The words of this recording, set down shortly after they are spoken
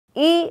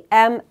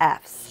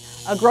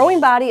EMFs. A growing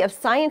body of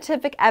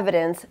scientific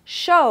evidence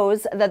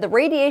shows that the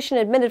radiation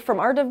emitted from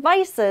our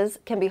devices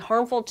can be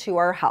harmful to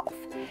our health.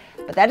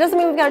 But that doesn't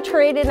mean we've got to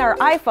trade in our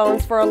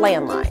iPhones for a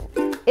landline.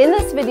 In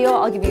this video,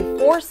 I'll give you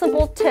 4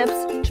 simple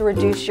tips to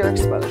reduce your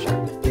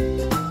exposure.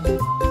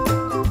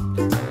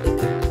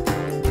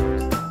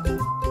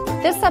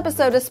 This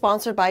episode is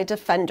sponsored by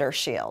Defender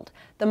Shield,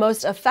 the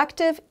most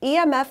effective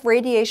EMF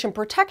radiation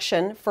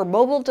protection for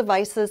mobile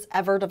devices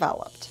ever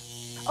developed.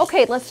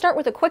 Okay, let's start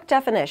with a quick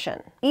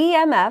definition.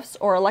 EMFs,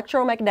 or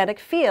electromagnetic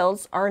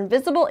fields, are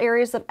invisible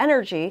areas of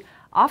energy,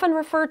 often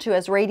referred to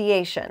as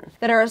radiation,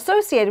 that are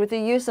associated with the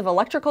use of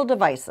electrical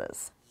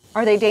devices.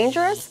 Are they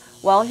dangerous?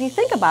 Well, if you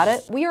think about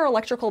it, we are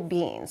electrical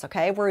beings,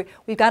 okay?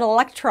 We've got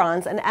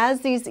electrons, and as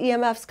these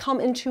EMFs come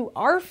into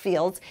our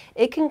fields,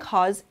 it can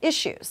cause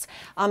issues.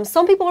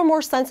 Some people are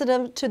more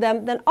sensitive to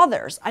them than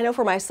others. I know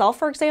for myself,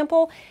 for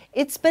example,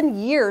 it's been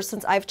years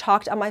since I've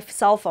talked on my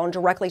cell phone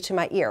directly to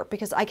my ear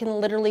because I can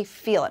literally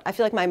feel it. I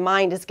feel like my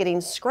mind is getting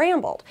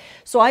scrambled.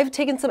 So I've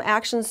taken some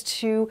actions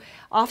to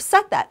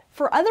offset that.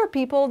 For other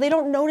people, they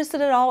don't notice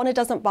it at all and it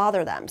doesn't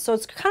bother them. So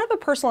it's kind of a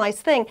personalized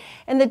thing.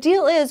 And the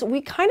deal is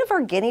we kind of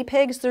are guinea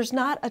pigs. There's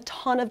not a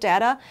ton of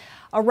data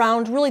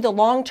around really the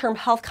long-term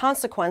health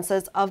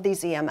consequences of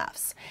these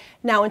EMFs.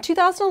 Now, in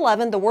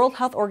 2011, the World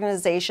Health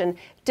Organization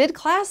did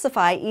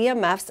classify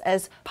EMFs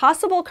as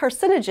possible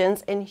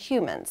carcinogens in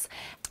humans.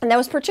 And that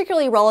was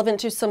particularly relevant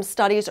to some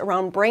studies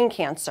around brain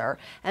cancer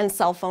and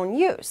cell phone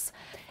use.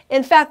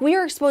 In fact, we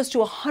are exposed to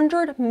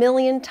 100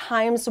 million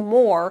times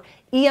more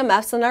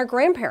EMFs than our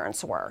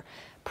grandparents were.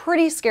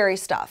 Pretty scary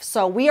stuff.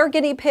 So we are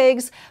guinea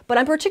pigs, but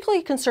I'm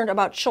particularly concerned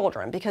about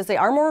children because they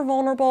are more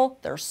vulnerable,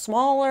 they're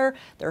smaller,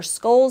 their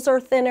skulls are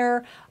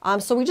thinner,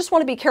 so we just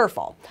want to be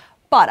careful.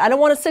 But I don't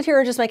want to sit here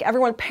and just make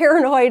everyone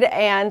paranoid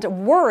and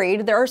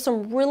worried. There are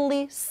some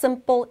really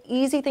simple,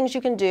 easy things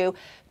you can do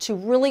to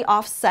really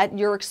offset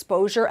your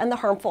exposure and the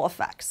harmful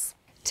effects.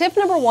 Tip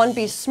number 1,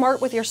 be smart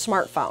with your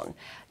smartphone.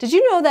 Did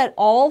you know that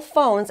all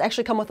phones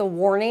actually come with a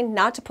warning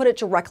not to put it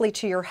directly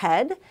to your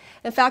head?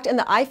 In fact, in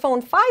the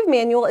iPhone 5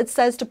 manual, it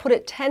says to put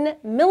it 10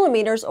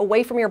 millimeters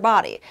away from your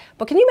body.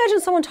 But can you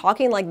imagine someone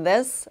talking like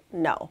this?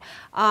 No.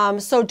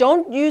 So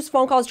don't use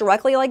phone calls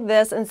directly like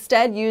this.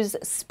 Instead, use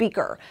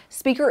speaker.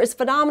 Speaker is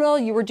phenomenal.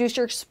 You reduce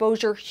your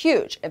exposure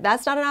huge. If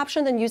that's not an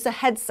option, then use a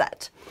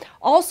headset.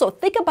 Also,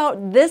 think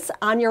about this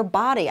on your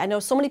body. I know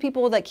so many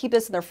people that keep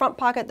this in their front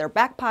pocket, their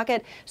back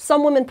pocket.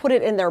 Some women put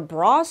it in their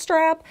bra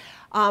strap.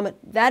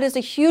 That is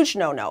a huge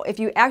no-no. If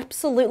you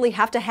absolutely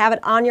have to have it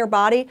on your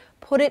body,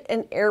 put it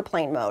in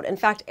airplane mode. In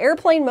fact,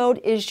 airplane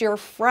mode is your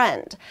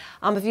friend.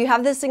 If you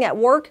have this thing at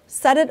work,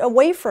 set it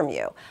away from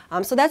you.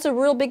 So that's a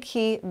real big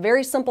key,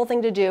 very simple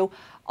thing to do.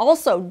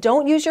 Also,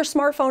 don't use your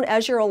smartphone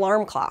as your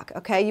alarm clock,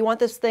 okay? You want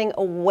this thing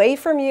away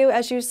from you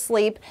as you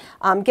sleep.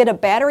 Get a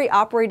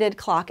battery-operated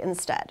clock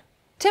instead.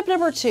 Tip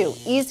number 2,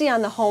 easy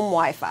on the home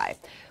Wi-Fi.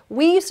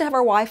 We used to have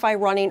our Wi-Fi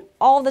running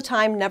all the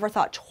time, never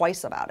thought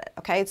twice about it,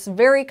 okay? It's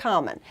very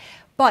common.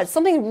 But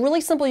something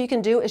really simple you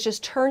can do is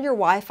just turn your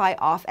Wi-Fi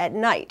off at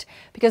night,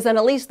 because then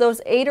at least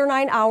those 8 or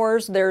 9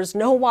 hours, there's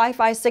no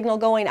Wi-Fi signal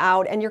going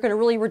out and you're going to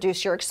really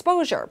reduce your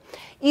exposure.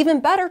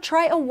 Even better,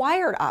 try a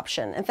wired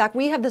option. In fact,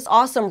 we have this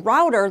awesome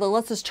router that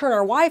lets us turn our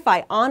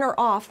Wi-Fi on or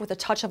off with a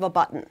touch of a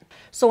button.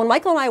 So when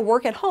Michael and I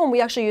work at home,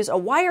 we actually use a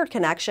wired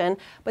connection,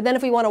 but then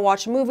if we want to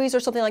watch movies or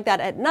something like that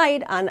at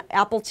night on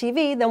Apple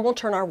TV, then we'll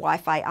turn our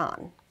Wi-Fi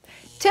on.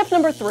 Tip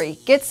number 3,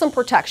 get some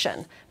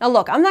protection. Now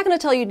look, I'm not going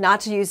to tell you not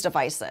to use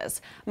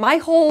devices. My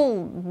whole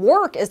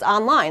work is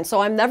online,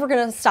 so I'm never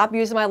going to stop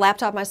using my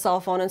laptop, my cell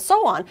phone, and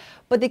so on.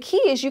 But the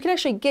key is you can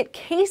actually get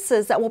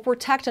cases that will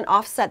protect and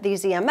offset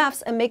these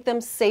EMFs and make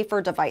them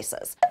safer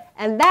devices.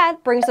 And that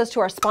brings us to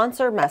our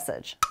sponsor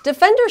message.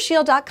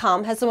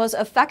 DefenderShield.com has the most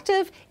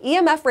effective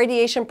EMF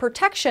radiation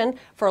protection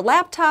for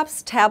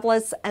laptops,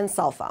 tablets, and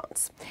cell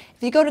phones.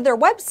 If you go to their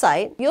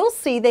website, you'll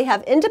see they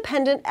have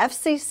independent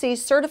FCC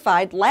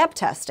certified lab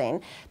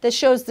testing that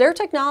shows their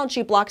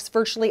technology blocks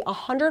virtually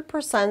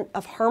 100%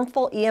 of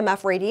harmful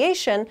EMF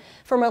radiation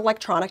from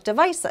electronic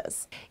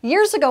devices.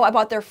 Years ago, I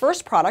bought their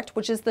first product,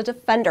 which is the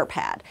Defender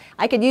Pad.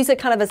 I could use it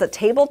kind of as a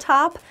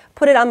tabletop,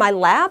 put it on my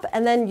lap,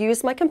 and then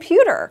use my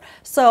computer.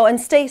 And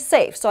stay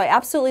safe. So I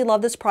absolutely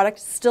love this product,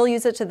 still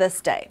use it to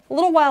this day. A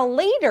little while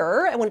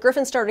later, and when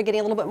Griffin started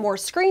getting a little bit more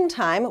screen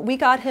time, we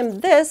got him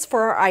this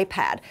for our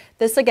iPad.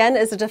 This again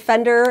is a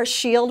Defender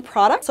Shield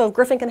product, so if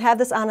Griffin can have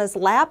this on his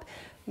lap,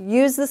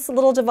 use this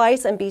little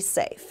device and be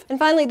safe. And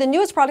finally, the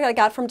newest product I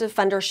got from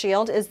Defender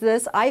Shield is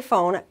this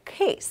iPhone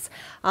case.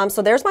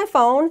 So there's my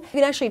phone. You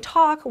can actually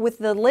talk with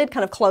the lid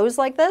kind of closed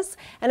like this,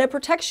 and it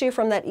protects you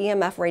from that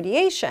EMF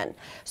radiation.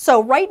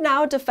 So right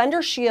now,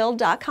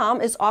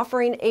 DefenderShield.com is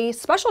offering a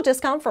special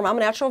discount for Mama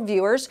Natural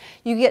viewers.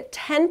 You get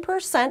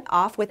 10%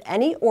 off with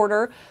any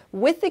order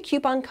with the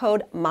coupon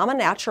code Mama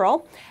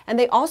Natural, and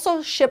they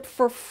also ship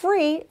for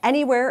free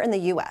anywhere in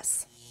the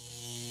US.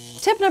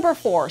 Tip number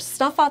 4,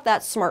 snuff out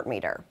that smart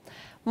meter.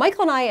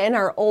 Michael and I, in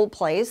our old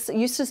place,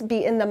 used to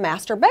be in the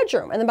master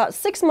bedroom, and about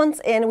 6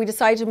 months in, we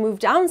decided to move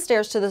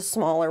downstairs to the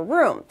smaller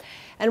room.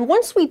 And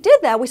once we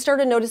did that, we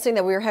started noticing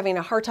that we were having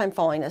a hard time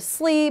falling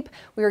asleep,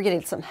 we were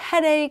getting some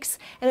headaches,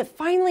 and it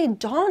finally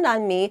dawned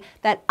on me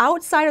that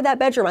outside of that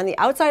bedroom, on the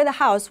outside of the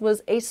house,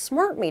 was a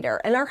smart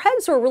meter, and our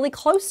heads were really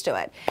close to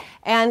it.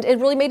 And it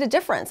really made a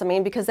difference,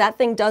 because that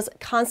thing does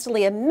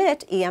constantly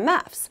emit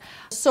EMFs.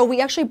 So we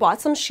actually bought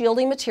some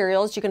shielding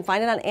materials, you can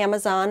find it on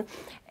Amazon,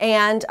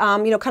 and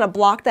kind of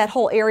block that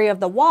whole area of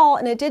the wall,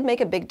 and it did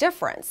make a big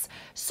difference.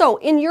 So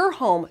in your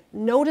home,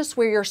 notice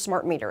where your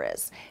smart meter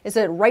is. Is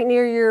it right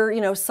near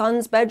your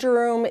son's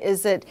bedroom?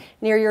 Is it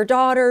near your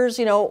daughter's,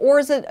 or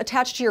is it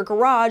attached to your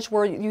garage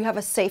where you have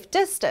a safe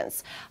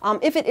distance?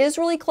 If it is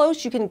really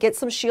close, you can get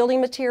some shielding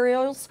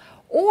materials,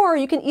 or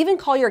you can even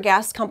call your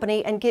gas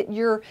company and get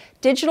your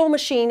digital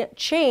machine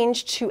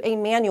changed to a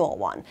manual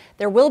one.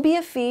 There will be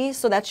a fee,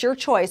 so that's your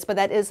choice, but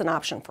that is an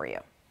option for you.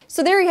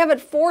 So there you have it,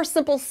 4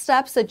 simple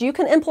steps that you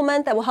can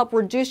implement that will help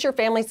reduce your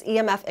family's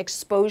EMF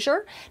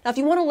exposure. Now, if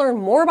you want to learn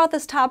more about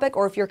this topic,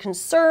 or if you're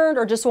concerned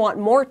or just want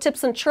more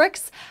tips and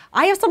tricks,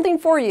 I have something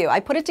for you.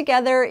 I put it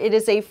together. It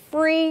is a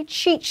free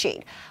cheat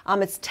sheet.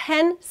 It's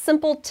 10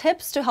 simple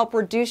tips to help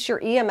reduce your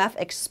EMF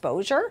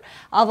exposure.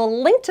 I'll have a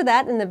link to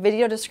that in the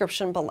video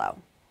description below.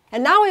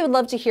 And now I would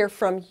love to hear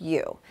from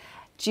you.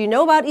 Do you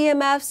know about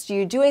EMFs? Do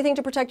you do anything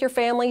to protect your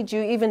family? Do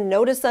you even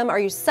notice them? Are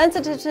you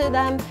sensitive to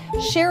them?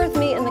 Share with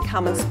me in the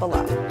comments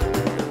below.